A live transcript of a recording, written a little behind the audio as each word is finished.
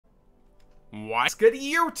What's good,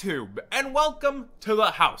 YouTube, and welcome to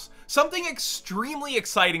the house. Something extremely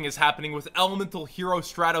exciting is happening with Elemental Hero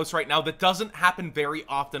Stratos right now that doesn't happen very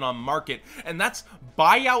often on market, and that's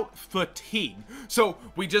buyout fatigue. So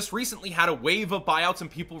we just recently had a wave of buyouts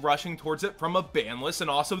and people rushing towards it from a ban list and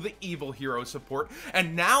also the evil hero support,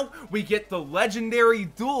 and now we get the legendary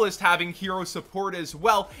duelist having hero support as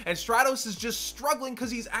well, and Stratos is just struggling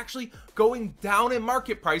because he's actually going down in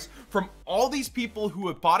market price from all these people who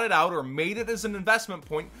have bought it out or made it as an investment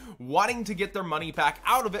point, wanting to get their money back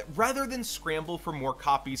out of it rather than scramble for more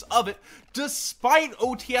copies of it, despite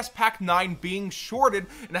OTS Pack 9 being shorted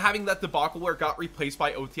and having that debacle where it got replaced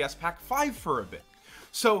by OTS Pack 5 for a bit.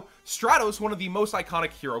 So Stratos, one of the most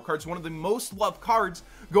iconic hero cards, one of the most loved cards,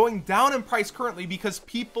 going down in price currently because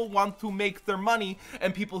people want to make their money,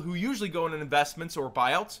 and people who usually go in investments or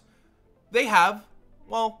buyouts, they have,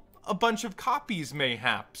 well, a bunch of copies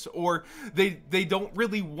mayhaps, or they don't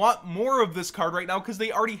really want more of this card right now because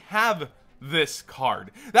they already have this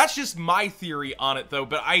card. That's just my theory on it though,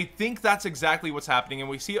 but I think that's exactly what's happening, and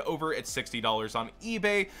we see it over at $60 on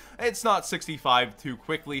eBay. It's not $65 too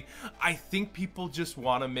quickly. I think people just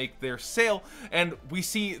want to make their sale, and we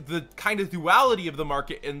see the kind of duality of the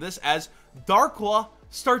market in this as Darklaw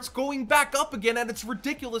starts going back up again at its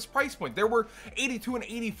ridiculous price point. There were $82 and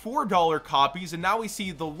 $84 copies, and now we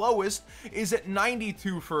see the lowest is at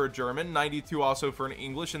 92 for a German, 92 also for an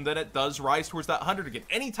English, and then it does rise towards that 100 again.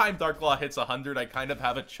 Anytime Darklaw hits 100, I kind of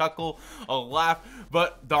have a chuckle, a laugh,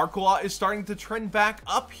 but Darklaw is starting to trend back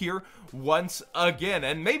up here once again,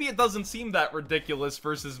 and maybe it doesn't seem that ridiculous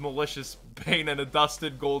versus Malicious Bane and a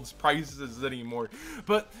Dusted Gold's prices anymore,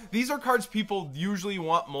 but these are cards people usually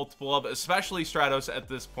want multiple of, especially Stratos at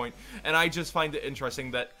this point, and I just find it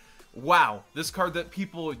interesting that, wow, this card that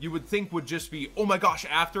people you would think would just be, oh my gosh,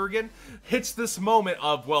 after again, hits this moment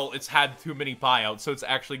of, well, it's had too many buyouts, so it's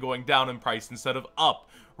actually going down in price instead of up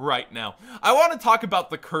right now. I want to talk about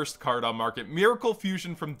the cursed card on market, Miracle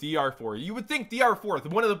Fusion from DR4. You would think DR4,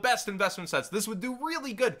 one of the best investment sets, this would do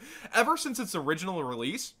really good. Ever since its original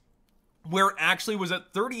release, where it actually was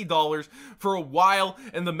at $30 for a while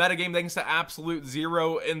in the metagame thanks to Absolute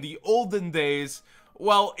Zero in the olden days,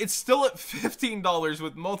 well, it's still at $15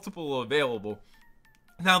 with multiple available.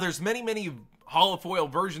 Now, there's many holofoil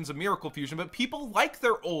versions of Miracle Fusion, but people like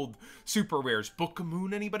their old super rares. Book of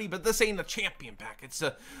Moon, anybody? But this ain't a champion pack. It's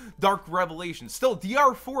a Dark Revelation. Still,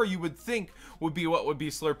 DR4 you would think would be what would be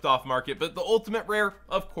slurped off market, but the ultimate rare,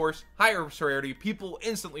 of course, higher rarity. People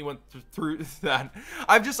instantly went through that.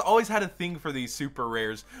 I've just always had a thing for these super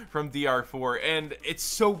rares from DR4, and it's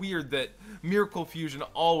so weird that Miracle Fusion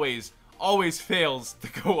always fails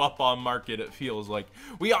to go up on market, it feels like.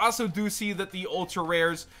 We also do see that the ultra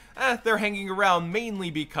rares, they're hanging around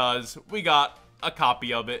mainly because we got a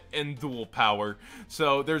copy of it in dual power.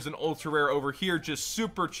 So there's an ultra rare over here, just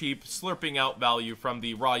super cheap, slurping out value from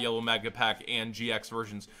the raw yellow mega pack and GX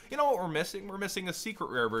versions. You know what we're missing? We're missing a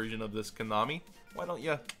secret rare version of this Konami. Why don't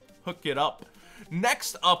you hook it up?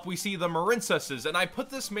 Next up, we see the Marincesses, and I put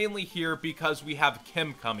this mainly here because we have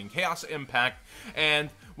Kim coming, Chaos Impact, and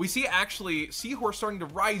we see actually Seahorse starting to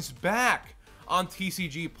rise back on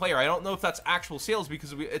TCG Player. I don't know if that's actual sales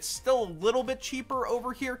because it's still a little bit cheaper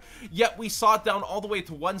over here, yet we saw it down all the way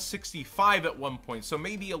to 165 at one point, so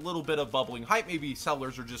maybe a little bit of bubbling hype, maybe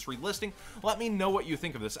sellers are just relisting. Let me know what you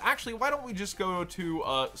think of this. Actually, why don't we just go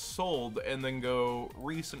to sold and then go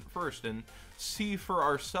recent first and see for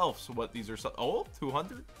ourselves what these are. Oh,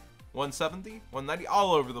 200? 170, 190,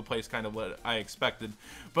 all over the place, kind of what I expected.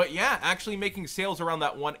 But yeah, actually making sales around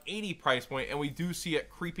that 180 price point, and we do see it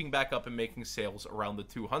creeping back up and making sales around the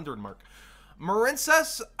 200 mark.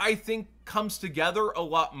 Marincess, I think, comes together a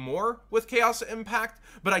lot more with Chaos Impact,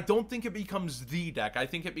 but I don't think it becomes the deck. I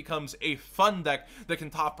think it becomes a fun deck that can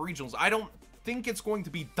top regionals. I don't think it's going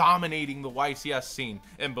to be dominating the YCS scene,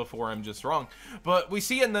 and before I'm just wrong. But we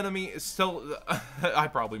see Anemone is still, I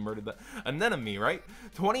probably murdered that, Anemone, right?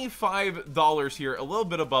 $25 here, a little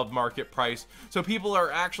bit above market price, so people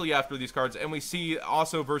are actually after these cards, and we see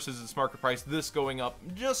also versus its market price, this going up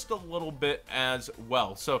just a little bit as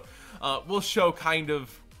well. So we'll show kind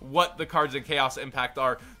of what the cards in Chaos Impact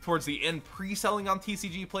are towards the end, pre-selling on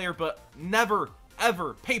TCG Player, but never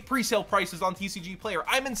ever pay pre-sale prices on TCG Player.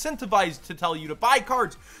 I'm incentivized to tell you to buy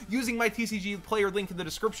cards using my TCG Player link in the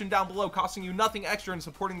description down below, costing you nothing extra and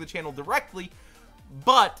supporting the channel directly,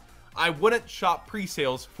 but I wouldn't shop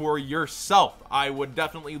pre-sales for yourself. I would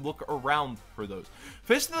definitely look around for those.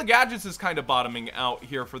 Fist of the Gadgets is kind of bottoming out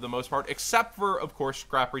here for the most part, except for, of course,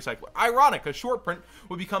 Scrap Recycler. Ironic, a short print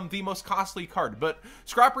would become the most costly card, but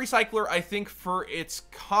Scrap Recycler, I think for its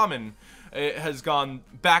common, it has gone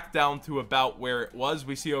back down to about where it was.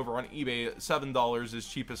 We see over on eBay, $7 is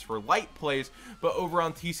cheapest for light plays, but over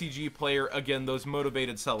on TCG Player, again, those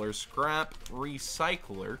motivated sellers, scrap,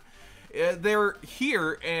 recycler, they're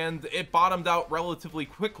here, and it bottomed out relatively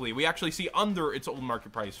quickly. We actually see under its old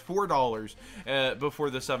market price, $4 before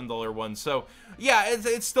the $7 one. So yeah,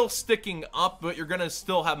 it's still sticking up, but you're gonna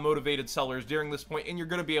still have motivated sellers during this point, and you're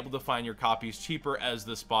gonna be able to find your copies cheaper as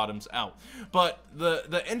this bottoms out. But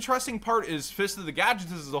the interesting part is Fist of the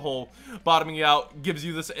Gadgets as a whole bottoming out gives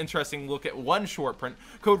you this interesting look at one short print.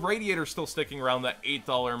 Code Radiator still sticking around that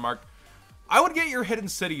 $8 mark. I would get your Hidden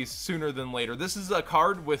Cities sooner than later. This is a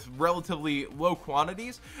card with relatively low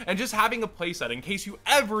quantities, and just having a playset in case you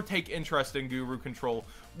ever take interest in Guru Control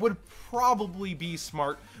would probably be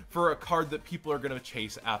smart for a card that people are going to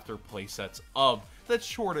chase after playsets of that's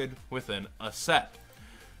shorted within a set.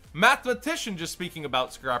 Mathematician, just speaking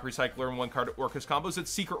about Scrap Recycler and one card Orcus combos,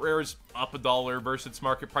 its secret rare is up $1 versus its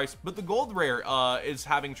market price, but the gold rare is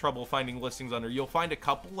having trouble finding listings under. You'll find a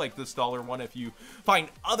couple like this $1 if you find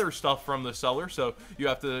other stuff from the seller, so you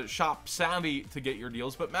have to shop savvy to get your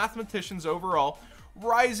deals. But Mathematician's overall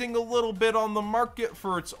rising a little bit on the market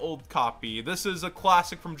for its old copy. This is a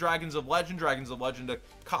classic from Dragons of Legend. Dragons of Legend, a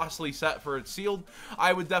costly set for its sealed.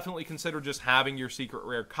 I would definitely consider just having your secret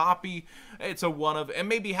rare copy. It's a one of, and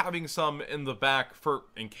maybe having some in the back for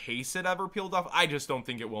in case it ever peeled off. I just don't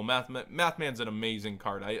think it will. Mathman's an amazing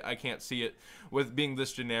card. I can't see it with being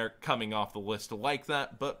this generic coming off the list like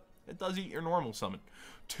that, but it does eat your normal summon.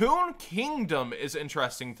 Toon Kingdom is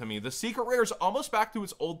interesting to me. The secret rare is almost back to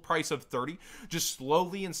its old price of $30, just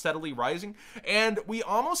slowly and steadily rising, and we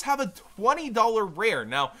almost have a $20 rare.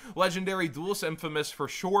 Now, Legendary Duelist, infamous for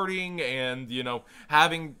shorting and, you know,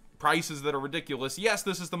 having prices that are ridiculous. Yes,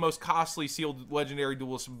 this is the most costly sealed Legendary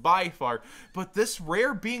Duelist by far, but this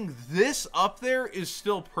rare being this up there is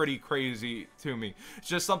still pretty crazy to me. It's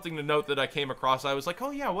just something to note that I came across. I was like,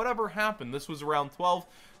 oh yeah, whatever happened? This was around 12,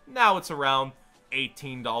 now it's around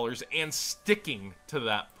 $18 and sticking to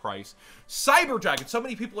that price. Cyber Dragon. So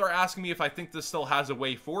many people are asking me if I think this still has a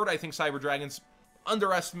way forward. I think Cyber Dragon's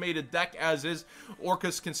underestimated deck as is.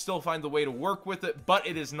 Orcus can still find the way to work with it, but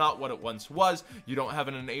it is not what it once was. You don't have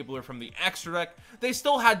an enabler from the extra deck. They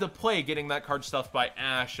still had to play getting that card stuffed by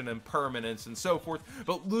Ash and Impermanence and so forth,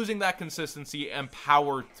 but losing that consistency and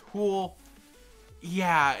power tool,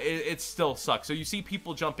 yeah, it still sucks. So you see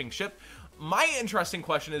people jumping ship. My interesting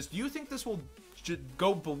question is, do you think this will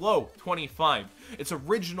go below 25? Its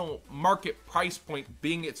original market price point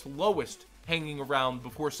being its lowest hanging around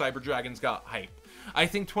before Cyber Dragons got hype. I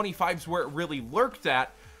think 25 is where it really lurked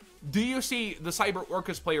at. Do you see the Cyber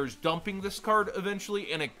Orcus players dumping this card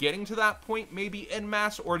eventually and it getting to that point maybe en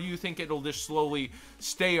masse, or do you think it'll just slowly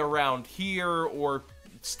stay around here or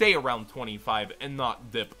stay around 25 and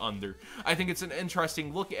not dip under? I think it's an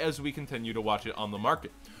interesting look as we continue to watch it on the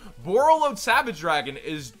market. Borreload Savage Dragon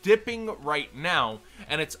is dipping right now,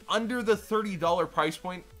 and it's under the $30 price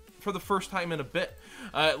point for the first time in a bit.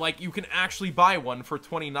 Like, you can actually buy one for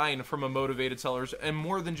 $29 from a motivated sellers, and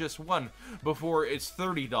more than just one before it's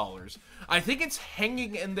 $30. I think it's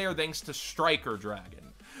hanging in there thanks to Striker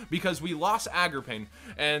Dragon, because we lost Agripane,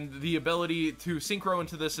 and the ability to synchro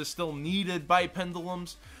into this is still needed by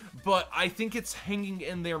Pendulums, but I think it's hanging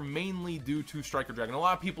in there mainly due to Striker Dragon. A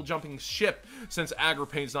lot of people jumping ship since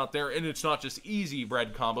Agripane's not there, and it's not just easy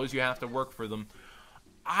bread combos, you have to work for them.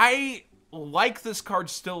 I like this card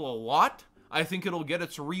still a lot. I think it'll get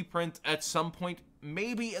its reprint at some point,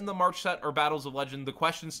 maybe in the March set or Battles of Legend. The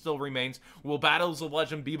question still remains, will Battles of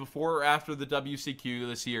Legend be before or after the WCQ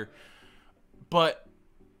this year? But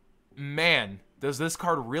man, does this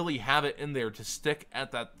card really have it in there to stick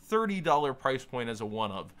at that $30 price point as a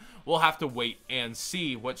one-of? We'll have to wait and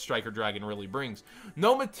see what Striker Dragon really brings.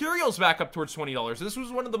 No Materials back up towards $20. This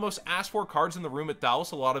was one of the most asked for cards in the room at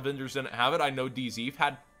Dallas. A lot of vendors didn't have it. I know DZ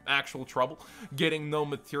had actual trouble getting No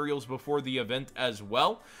Materials before the event as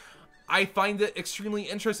well. I find it extremely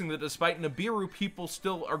interesting that despite Nibiru, people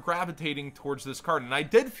still are gravitating towards this card. And I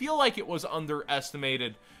did feel like it was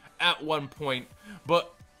underestimated at one point,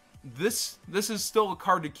 but this is still a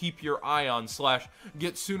card to keep your eye on /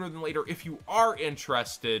 get sooner than later if you are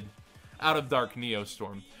interested out of Dark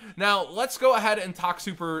Neostorm. Now, let's go ahead and talk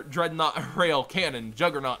Super Dreadnought Rail Cannon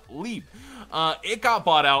Juggernaut Leap. It got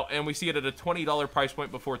bought out, and we see it at a $20 price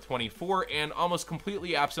point before 24, and almost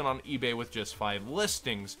completely absent on eBay with just 5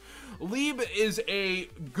 listings. Leap is a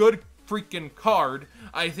good freaking card.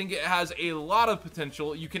 I think it has a lot of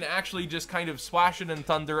potential. You can actually just kind of splash it in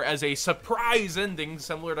Thunder as a surprise ending,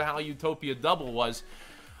 similar to how Utopia Double was.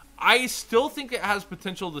 I still think it has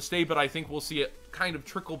potential to stay, but I think we'll see it kind of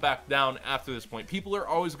trickle back down after this point. People are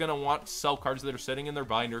always going to want to sell cards that are sitting in their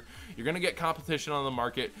binder. You're going to get competition on the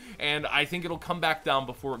market, and I think it'll come back down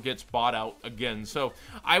before it gets bought out again. So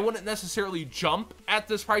I wouldn't necessarily jump at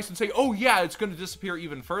this price and say, oh yeah, it's going to disappear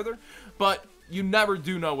even further, but you never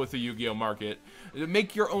do know with the Yu-Gi-Oh market.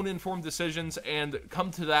 Make your own informed decisions and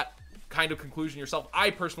come to that kind of conclusion yourself.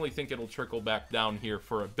 I personally think it'll trickle back down here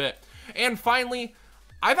for a bit. And finally,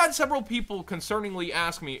 I've had several people concerningly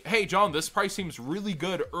ask me, hey John, this price seems really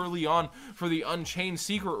good early on for the Unchained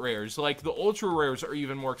secret rares. Like the ultra rares are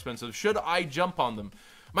even more expensive. Should I jump on them?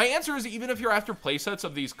 My answer is, even if you're after playsets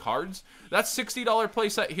of these cards, that's $60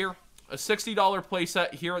 playset here, a $60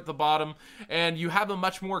 playset here at the bottom, and you have a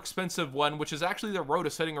much more expensive one, which is actually the Rhoda,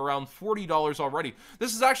 sitting around $40 already.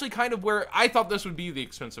 This is actually kind of where I thought this would be the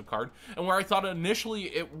expensive card, and where I thought initially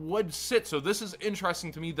it would sit. So this is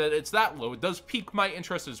interesting to me that it's that low. It does pique my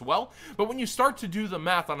interest as well, but when you start to do the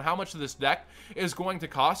math on how much this deck is going to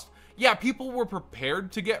cost, yeah, people were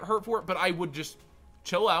prepared to get hurt for it, but I would just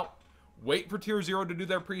chill out. Wait for Tier 0 to do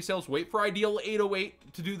their pre-sales. Wait for Ideal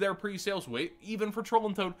 808 to do their pre-sales. Wait even for Troll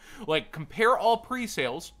and Toad. Like, compare all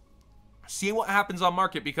pre-sales. See what happens on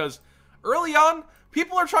market, because early on,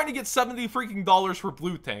 people are trying to get $70 freaking dollars for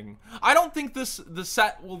Blue Tang. I don't think the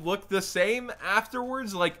set will look the same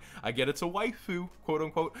afterwards. Like, I get it's a waifu, quote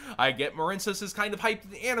unquote. I get Marincess is kind of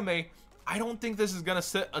hyped in anime. I don't think this is going to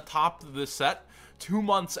sit atop the set 2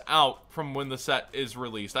 months out from when the set is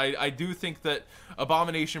released. I do think that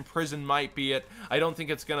Abomination Prison might be it. I don't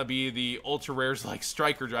think it's going to be the ultra rares like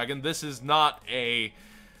Striker Dragon. This is not a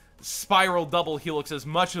Spiral Double Helix, as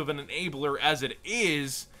much of an enabler as it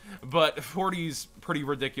is, but 40's pretty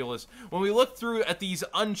ridiculous. When we look through at these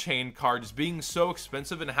Unchained cards being so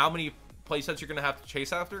expensive and how many playsets you're going to have to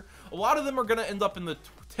chase after, a lot of them are going to end up in the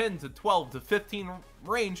 10 to 12 to 15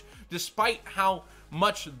 range, despite how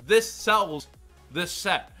much this sells this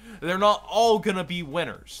set. They're not all gonna be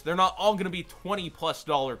winners. They're not all gonna be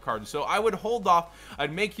 $20+ cards. So I would hold off.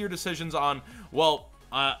 I'd make your decisions on, well,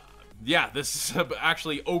 yeah, this is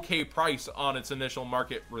actually okay price on its initial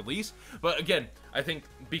market release. But again, I think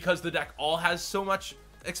because the deck all has so much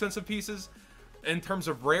expensive pieces in terms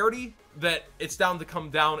of rarity, that it's down to come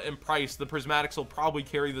down in price. The Prismatics will probably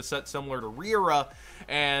carry the set similar to Rira,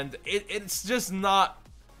 and it's just not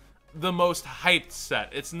the most hyped set.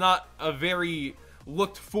 It's not a very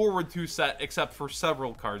looked forward to set, except for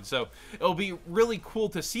several cards. So it'll be really cool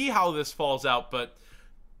to see how this falls out, but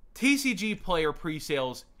TCG player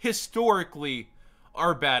pre-sales historically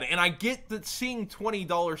are bad. And I get that seeing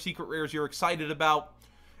 $20 secret rares you're excited about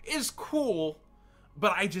is cool,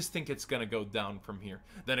 but I just think it's going to go down from here.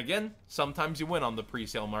 Then again, sometimes you win on the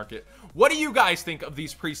pre-sale market. What do you guys think of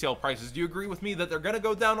these pre-sale prices? Do you agree with me that they're going to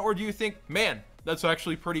go down, or do you think, man, that's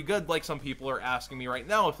actually pretty good, like some people are asking me right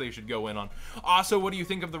now if they should go in on? Also, what do you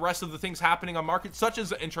think of the rest of the things happening on market, such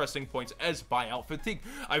as interesting points as buyout fatigue?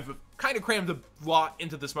 I've kind of crammed a lot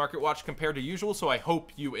into this market watch compared to usual, so I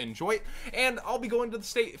hope you enjoy it. And I'll be going to the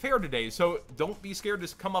state fair today, so don't be scared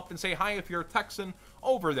to come up and say hi if you're a Texan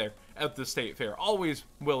over there at the state fair. Always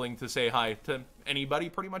willing to say hi to anybody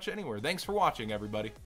pretty much anywhere. Thanks for watching, everybody.